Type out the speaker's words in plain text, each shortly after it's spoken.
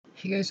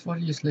Hey guys, want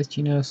to just let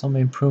you know some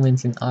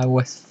improvements in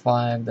iOS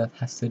 5 that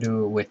has to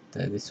do with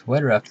this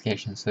weather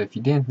application. So if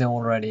you didn't know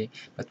already,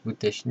 but with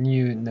this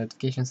new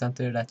notification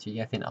center that you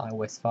get in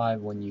iOS 5,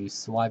 when you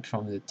swipe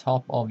from the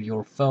top of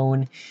your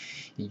phone,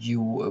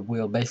 you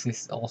will basically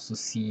also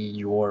see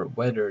your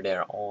weather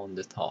there on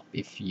the top.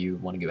 If you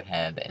want to go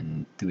ahead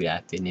and do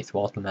that, then it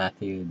will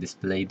automatically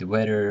display the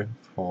weather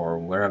for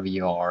wherever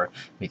you are,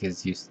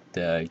 because use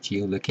the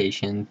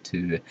geolocation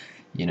to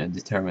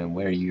determine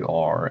where you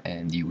are,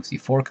 and you will see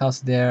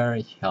forecast there,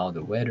 how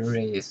the weather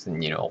is,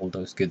 and all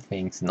those good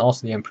things. And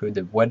also they improved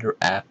the weather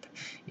app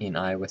in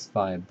iOS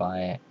 5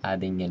 by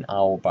adding an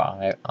hour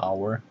by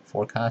hour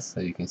forecast, so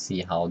you can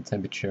see how the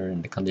temperature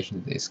and the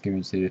conditions is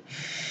going to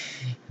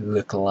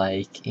look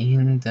like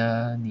in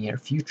the near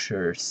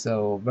future.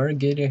 So very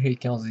good. Here you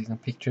can also see some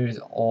pictures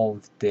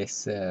of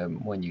this.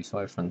 When you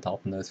swipe from the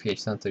top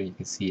notification center, you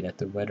can see that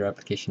the weather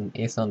application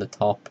is on the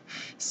top.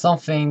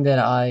 Something that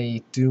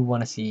I do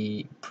want to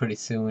see pretty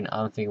soon. I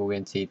don't think we're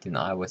going to see it in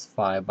iOS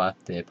 5, but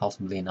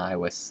possibly in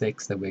iOS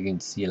 6, that we're going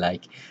to see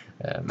like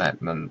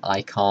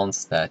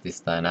icons that is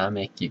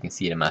dynamic. You can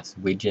see them as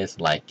widgets,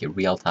 like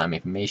real-time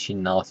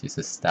information. Now it's just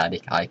a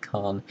static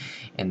icon,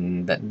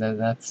 and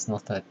that's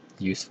not that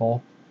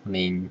useful. I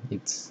mean,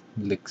 it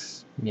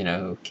looks,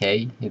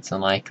 okay, it's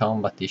an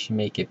icon, but they should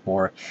make it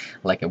more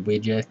like a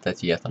widget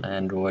that you get on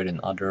Android and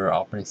other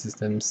operating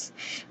systems,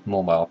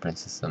 mobile operating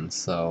systems.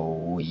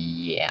 So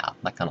yeah,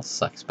 that kind of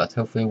sucks, but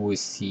hopefully we'll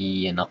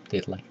see an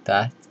update like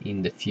that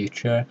in the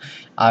future.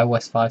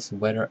 iOS 5's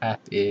weather app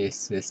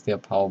is still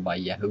powered by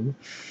Yahoo,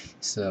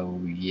 so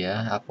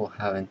yeah, Apple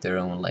haven't their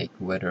own like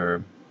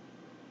weather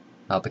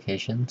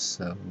applications,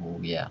 so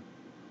yeah,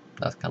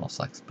 that kind of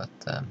sucks, but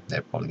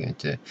they're probably going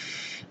to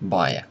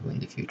buy Yahoo in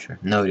the future.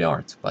 No, they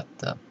aren't, but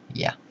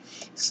yeah.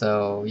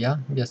 So yeah,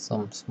 just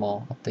some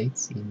small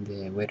updates in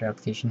the weather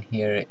application.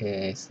 Here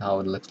is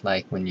how it looks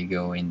like when you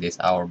go in this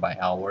hour by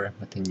hour,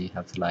 but then you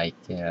have to like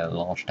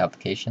launch the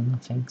application, I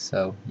think.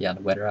 So yeah,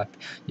 the weather app,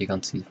 you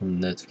can't see it from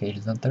the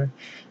notification center,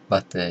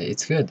 but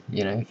it's good,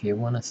 if you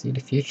want to see the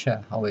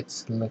future, how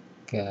it's look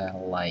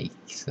like.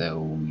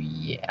 So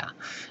yeah,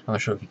 I'm not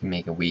sure if you can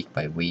make a week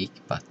by week,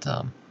 but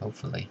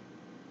hopefully.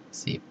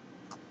 See